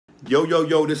Yo, yo,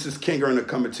 yo, this is King Earner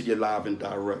coming to you live and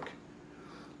direct.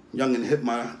 Youngin hit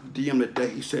my DM today.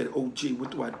 He said, OG, what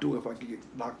do I do if I get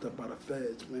locked up by the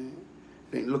feds, man?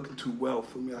 It ain't looking too well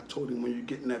for me. I told him when you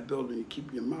get in that building, you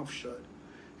keep your mouth shut.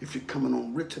 If you're coming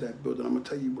on rich to that building, I'm going to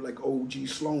tell you like OG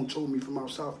Sloan told me from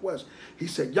out Southwest. He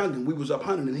said, Youngin, we was up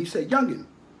hunting, and he said, Youngin,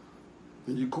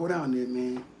 when you go down there,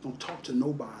 man, don't talk to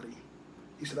nobody.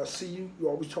 He said, I see you. You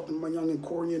always talking to my youngin,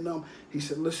 Corey and them. He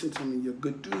said, listen to me. You're a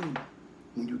good dude.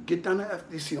 When you get down to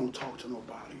FDC, don't talk to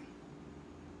nobody.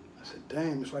 I said,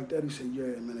 damn, it's like that? He said, yeah,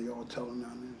 man, they all tell him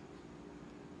down there.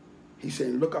 He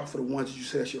said, look out for the ones that you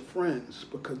say that's your friends,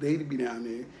 because they'd be down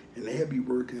there, and they'd be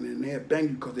working, and they'd bang you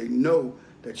because they know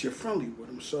that you're friendly with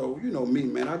them. So, you know me,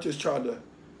 man, I just tried to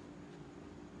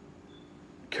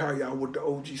carry out what the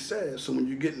OG says. So when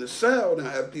you get in the cell,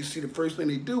 now FDC, the first thing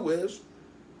they do is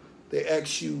they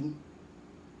ask you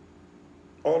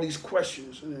all these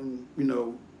questions, and then, you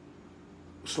know,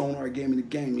 Sloan already gave me the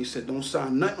game. He said, don't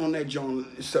sign nothing on that joint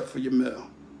except for your mail.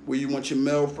 Where you want your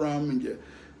mail from and your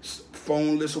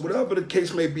phone list or whatever the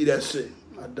case may be, that's it.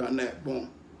 I done that,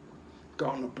 boom.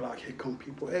 Got on the block, here come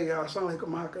people. Hey, I sound like a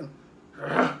mocker.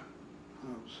 I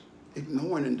was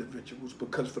ignoring individuals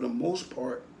because for the most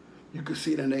part, you could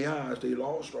see it in their eyes, they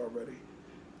lost already.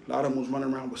 A lot of them was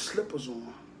running around with slippers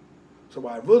on. So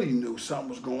I really knew something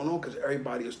was going on because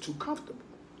everybody is too comfortable.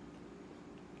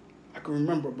 I can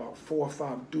remember about 4 or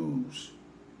 5 dudes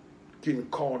getting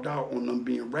called out on them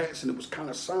being rats, and it was kind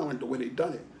of silent the way they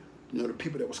done it. You know, the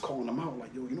people that was calling them out,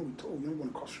 like, yo, you know, we told you, you don't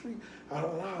want to cross the street,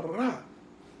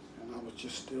 And I was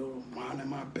just still minding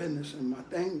my business, and my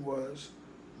thing was,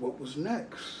 what was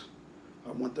next?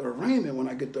 I went to arraignment. When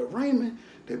I get to arraignment,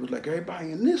 they was like,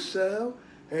 everybody in this cell,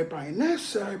 everybody in that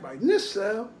cell, everybody in this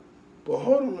cell, but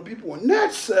hold on, the people in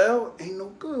that cell ain't no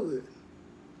good.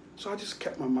 So I just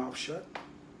kept my mouth shut.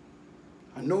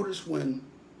 I noticed when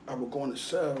I would go in the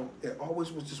cell, it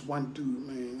always was just one dude,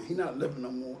 man. He not living no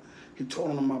more. He told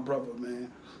on my brother, man,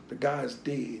 the guy's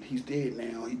dead. He's dead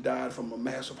now. He died from a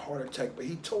massive heart attack, but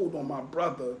he told on my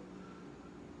brother,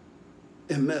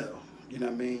 ML, you know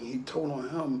what I mean? He told on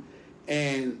him,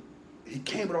 and he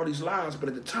came with all these lies, but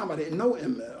at the time I didn't know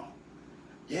ML.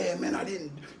 Yeah, man, I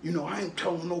didn't, you know, I ain't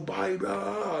telling nobody, blah,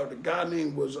 blah, blah. The guy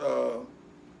name was,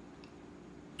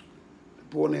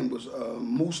 boy name was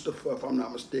Mustafa, if I'm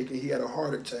not mistaken. He had a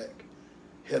heart attack.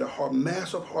 He had a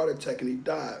massive heart attack, and he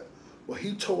died. Well,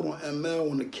 he told on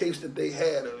ML on the case that they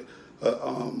had,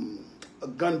 a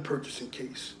gun purchasing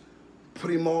case.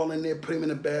 Put him all in there, put him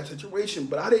in a bad situation,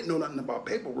 but I didn't know nothing about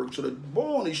paperwork, so the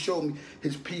boy only showed me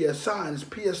his PSI, and his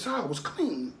PSI was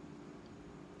clean.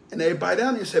 And everybody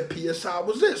down there said PSI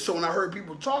was it. So when I heard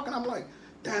people talking, I'm like,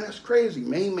 damn, that's crazy.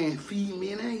 Main man feed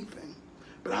me and anything.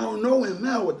 But I don't know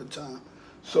ML at the time.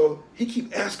 So he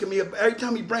keep asking me, every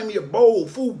time he bring me a bowl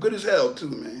of food, good as hell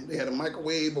too, man. They had a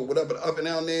microwave or whatever, the oven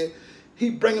down there. He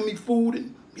bringing me food,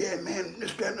 and yeah, man,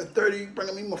 this guy in the 30,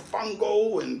 bringing me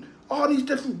mofongo and all these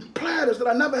different platters that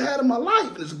I never had in my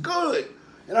life, and it's good.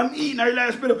 And I'm eating every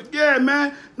last bit of it. Yeah,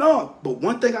 man, no. But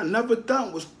one thing I never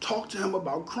done was talk to him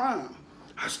about crime.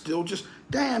 I still just,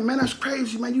 damn, man, that's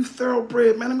crazy, man. You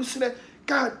thoroughbred, man. Let me see that.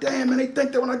 God damn, man, they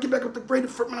think that when I get back up to Greater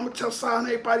Foot, man, I'm going to tell Si and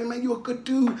everybody, man, you a good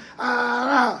dude.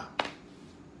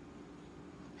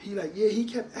 He like, yeah, he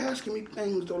kept asking me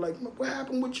things, though, like, what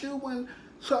happened with you when,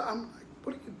 so I'm like,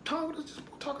 what are you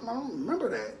talking about? I don't remember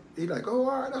that. He like, oh,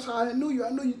 all right, that's how I knew you. I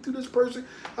knew you through this person.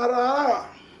 I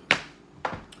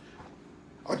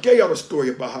gave y'all a story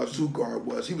about how Zugard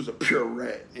was. He was a pure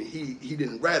rat, and he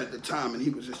didn't rat at the time, and he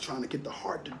was just trying to get the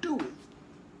heart to do it.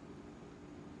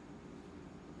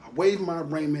 I waived my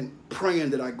arraignment, praying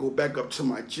that I go back up to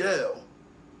my jail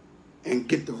and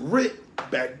get the writ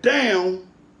back down,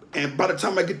 and by the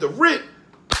time I get the writ,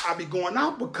 I'll be going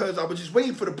out because I was just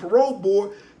waiting for the parole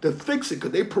board to fix it,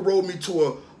 because they paroled me to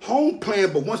a home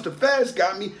plan, but once the feds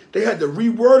got me, they had to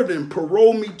reword it and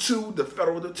parole me to the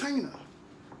federal detainer.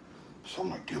 So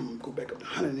I'm like, damn, I'm gonna go back up to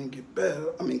Huntington and get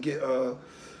bail. I mean, get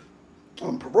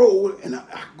parole, and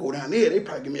I go down there. They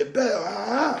probably give me a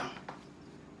bail.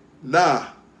 Nah,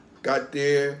 got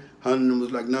there. Huntington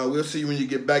was like, no, we'll see you when you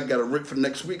get back. Got a writ for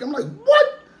next week. I'm like,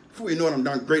 what? Before you know it, I'm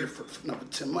down Greater for another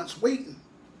 10 months waiting.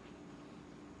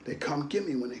 They come get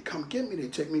me. When they come get me, they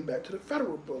take me back to the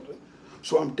federal building.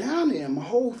 So I'm down there, and my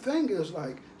whole thing is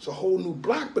like, it's a whole new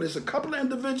block, but it's a couple of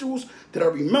individuals that I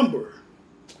remember.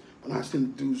 When I seen the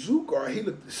dude Zugar, he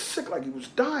looked sick, like he was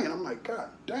dying. I'm like, God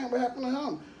damn, what happened to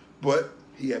him? But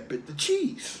he had bit the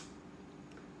cheese.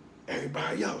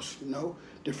 Everybody else, you know,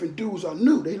 different dudes I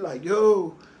knew, they like,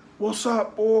 yo, what's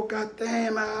up, boy? God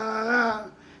damn,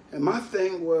 And my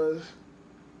thing was,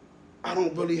 I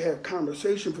don't really have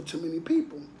conversation for too many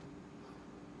people.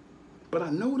 But I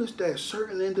noticed that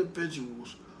certain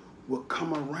individuals would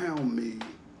come around me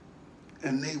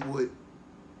and they would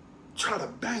try to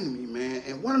bang me, man.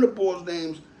 And one of the boys'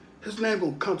 names, his name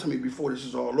gonna come to me before this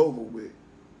is all over with.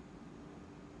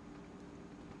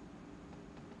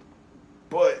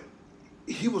 But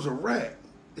he was a rat.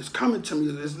 It's coming to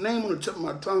me. His name on the tip of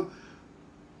my tongue.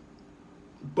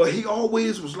 But he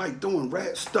always was like doing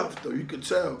rat stuff, though. You could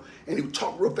tell. And he would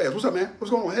talk real fast. What's up, man? What's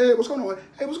going on? Hey, what's going on?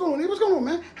 Hey, what's going on? Hey, what's going on,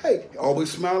 man? Hey,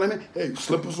 always smiling at me. Hey,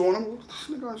 slippers on him.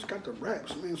 This nigga just got the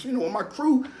raps, man. So, you know, when my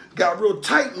crew got real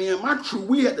tight, man, my crew,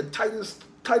 we had the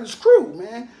tightest crew,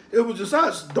 man. It was just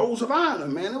us, those of honor,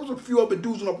 man. There was a few other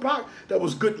dudes on the block that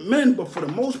was good men, but for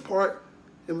the most part,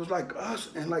 it was like us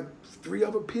and like 3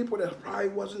 other people that probably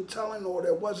wasn't telling or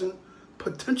that wasn't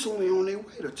potentially on their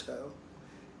way to tell.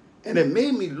 And it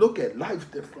made me look at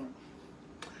life different.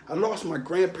 I lost my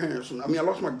grandparents. I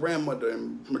lost my grandmother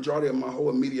and majority of my whole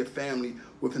immediate family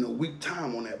within a week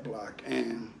time on that block.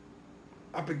 And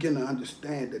I began to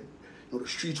understand that, you know, the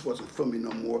streets wasn't for me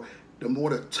no more. The more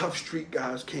the tough street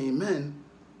guys came in,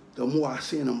 the more I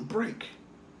seen them break.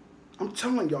 I'm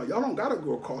telling y'all, y'all don't gotta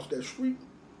go across that street.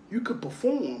 You could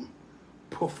perform.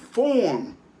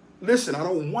 Perform. Listen, I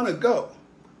don't wanna go.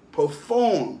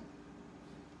 Perform.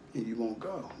 And you won't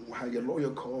go. How your lawyer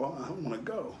call, I don't want to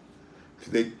go.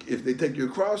 If they take you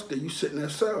across there, you sit in that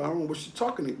cell. I don't know what you're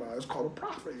talking about. It's called a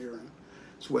profit hearing.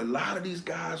 It's where a lot of these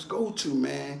guys go to,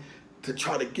 man, to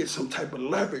try to get some type of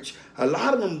leverage. A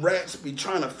lot of them rats be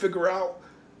trying to figure out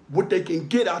what they can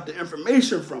get out the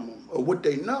information from them or what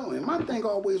they know. And my thing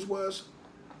always was,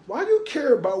 why do you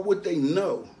care about what they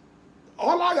know?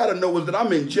 All I got to know is that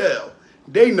I'm in jail.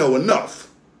 They know enough.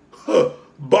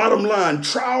 Bottom line,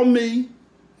 trial me.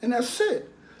 And that's it.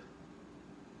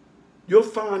 You'll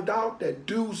find out that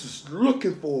dudes is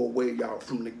looking for a way out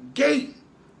from the gate.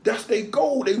 That's their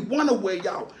goal. They want a way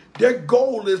out. Their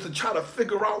goal is to try to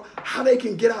figure out how they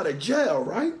can get out of jail,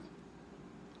 right?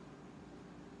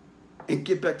 And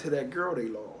get back to that girl they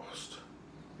lost.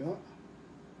 Yeah.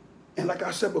 And like I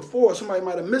said before, somebody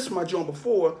might have missed my joint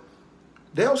before.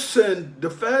 They'll send, the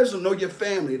feds will know your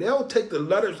family. They'll take the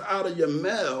letters out of your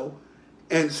mail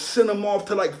and send them off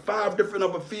to like 5 different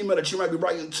other female that you might be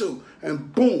writing to.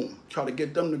 And boom, try to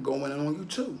get them to go in on you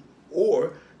too.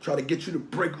 Or try to get you to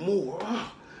break more.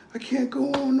 Oh, I can't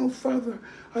go on no further.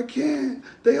 I can't.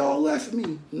 They all left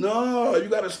me. No, you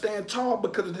got to stand tall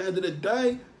because at the end of the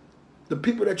day, the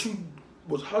people that you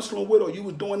was hustling with or you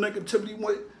was doing negativity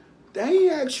with, they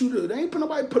ain't asked you to, they ain't put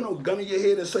nobody put no gun in your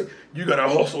head and say, you got to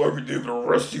hustle every day for the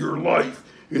rest of your life.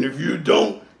 And if you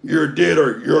don't, you're dead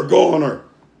or you're a goner.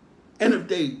 And if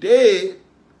they did,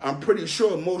 I'm pretty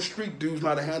sure most street dudes know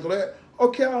how to handle that.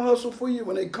 Okay, I'll hustle for you.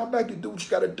 When they come back, you do what you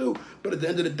got to do. But at the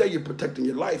end of the day, you're protecting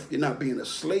your life. You're not being a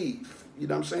slave. You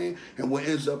know what I'm saying? And what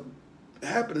ends up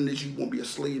happening is you won't be a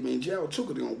slave in jail too,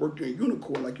 because they're going to work you in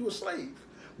unicorn like you a slave.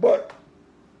 But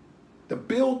the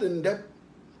building, that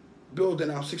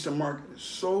building out 6th and Market is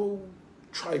so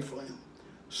trifling,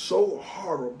 so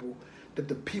horrible, that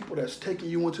the people that's taking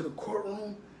you into the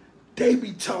courtroom, they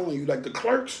be telling you, like the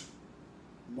clerks,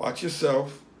 watch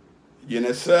yourself. You're in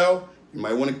that cell. You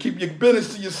might want to keep your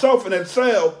business to yourself in that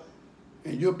cell.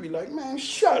 And you'll be like, man,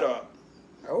 shut up.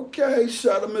 Okay,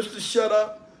 shut up, Mr. Shut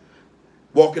Up.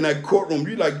 Walk in that courtroom.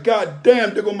 You like, God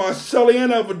damn, there go my celly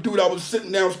and other dude I was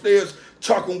sitting downstairs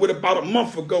talking with about a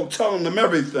month ago, telling them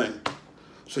everything.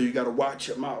 So you got to watch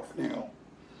your mouth. You know,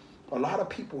 a lot of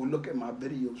people look at my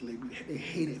videos and they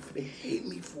hate it. They hate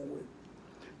me for it.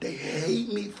 They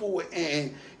hate me for it.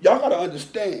 And y'all got to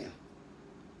understand,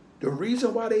 the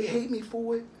reason why they hate me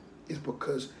for it is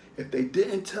because if they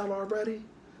didn't tell already,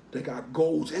 they got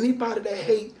goals. Anybody that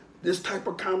hate this type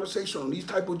of conversation on these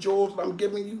type of jewels that I'm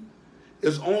giving you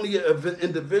is only an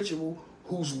individual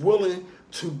who's willing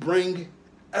to bring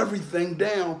everything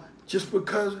down just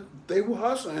because they were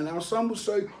hustling. Now some will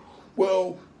say,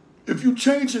 well, if you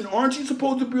changing, aren't you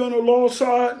supposed to be on the law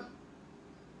side?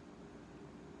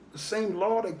 The same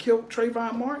law that killed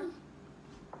Trayvon Martin?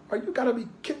 Are you gotta be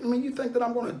kidding me? You think that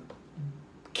I'm gonna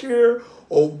care?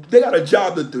 Or they got a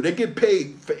job to do. They get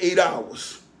paid for 8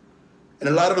 hours. And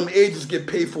a lot of them agents get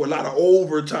paid for a lot of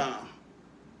overtime.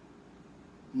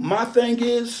 My thing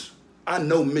is, I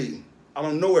know me. I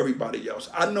don't know everybody else.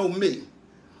 I know me.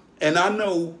 And I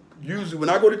know usually when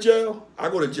I go to jail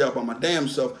by my damn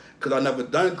self because I never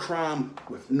done crime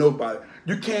with nobody.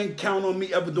 You can't count on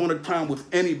me ever doing a crime with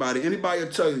anybody. Anybody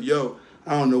will tell you, yo,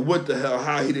 I don't know what the hell,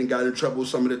 how he didn't got in trouble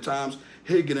some of the times.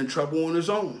 He'll get in trouble on his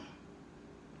own.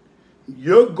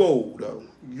 Your goal, though,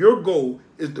 your goal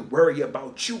is to worry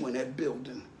about you in that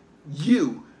building.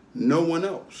 You, no one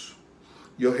else.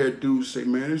 You'll hear dudes say,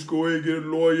 man, let's go ahead and get a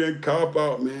lawyer and cop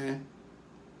out, man.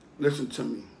 Listen to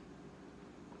me.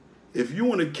 If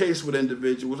you in a case with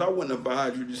individuals, I wouldn't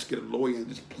advise you just get a lawyer and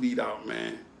just plead out,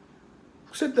 man.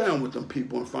 Sit down with them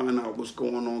people and find out what's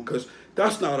going on, because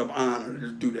that's not of honor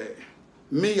to do that.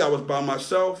 Me, I was by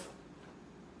myself,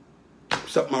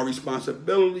 accept my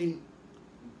responsibility,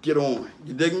 get on.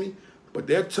 You dig me? But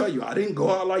they'll tell you, I didn't go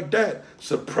out like that.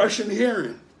 Suppression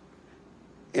hearing.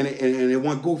 And it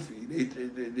went goofy.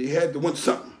 They had to want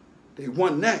something. They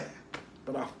won that.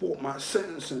 But I fought my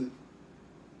sentencing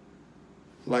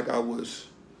like I was,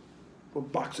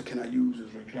 what boxer can I use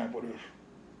as an example?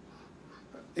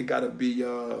 It got to be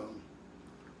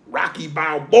Rocky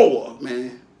Balboa,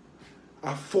 man.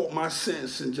 I fought my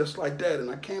sentencing just like that, and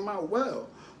I came out well.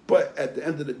 But at the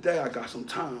end of the day, I got some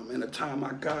time. And the time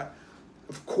I got,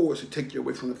 of course, it take you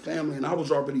away from the family. And I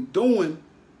was already doing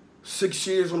 6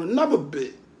 years on another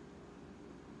bit.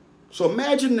 So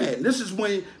imagine that. This is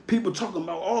when people talking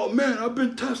about, oh, man, I've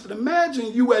been tested.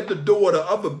 Imagine you at the door of the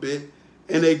other bit,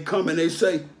 and they come and they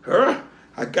say,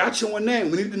 I got you on that.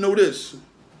 We need to know this.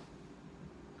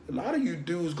 A lot of you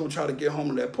dudes going to try to get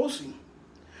home to that pussy.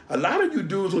 A lot of you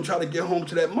dudes going to try to get home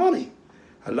to that money.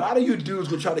 A lot of you dudes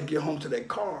going to try to get home to that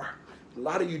car. A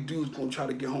lot of you dudes going to try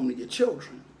to get home to your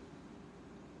children.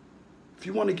 If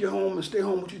you want to get home and stay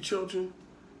home with your children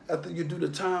after you do the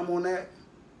time on that,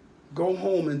 go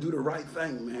home and do the right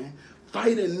thing, man.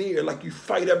 Fight in there like you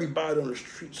fight everybody on the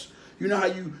streets. You know how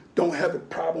you don't have a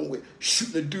problem with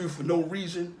shooting a dude for no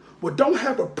reason? Well, don't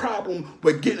have a problem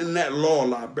with getting in that law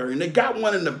library. And they got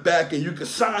one in the back, and you can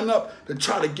sign up to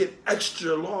try to get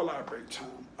extra law library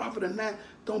time. Other than that,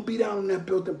 don't be down in that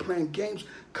building playing games,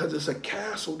 because it's a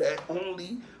castle that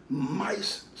only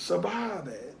mice survive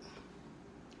at.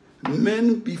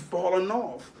 Men be falling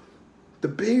off. The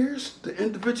bears, the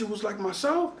individuals like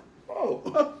myself,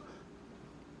 oh,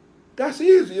 that's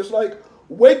easy. It's like,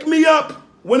 wake me up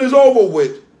when it's over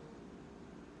with.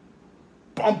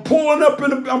 I'm pulling up in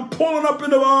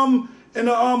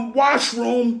the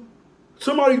washroom.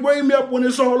 Somebody wake me up when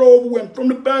it's all over with. From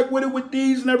the back with it with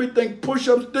these and everything,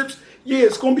 push-ups, dips. Yeah,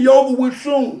 it's gonna be over with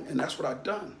soon. And that's what I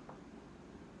done.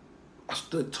 I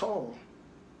stood tall.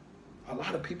 A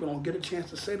lot of people don't get a chance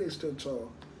to say they stood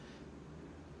tall.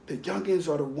 The youngins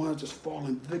are the ones that's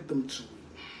falling victim to it.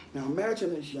 Now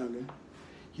imagine this youngin.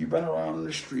 You run around in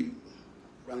the street,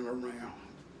 running around.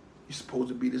 You're supposed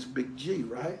to be this big G,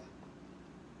 right?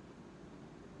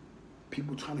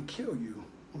 People trying to kill you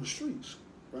on the streets,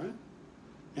 right?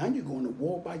 Now you're going to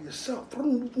war by yourself.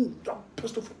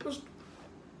 Pistol for pistol.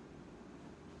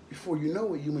 Before you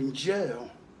know it, you're in jail.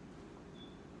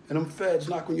 And them feds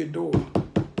knock on your door.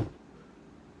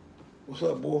 What's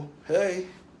up, boy? Hey.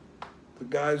 The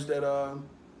guys that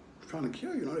trying to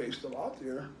kill you, they still out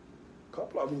there. A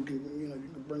couple of them can, you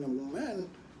can bring them in,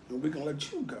 and we can let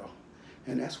you go.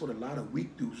 And that's what a lot of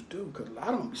weak dudes do, because a lot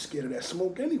of them be scared of that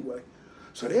smoke anyway.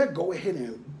 So they'll go ahead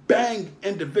and bang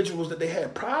individuals that they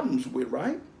had problems with,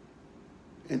 right?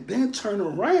 And then turn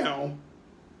around,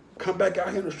 come back out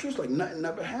here in the streets like nothing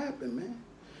ever happened, man.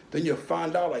 Then you'll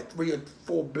find out like 3 or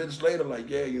 4 bits later, like,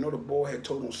 yeah, the boy had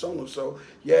told him so-and-so.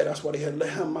 Yeah, that's why they had let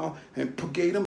him out and gave him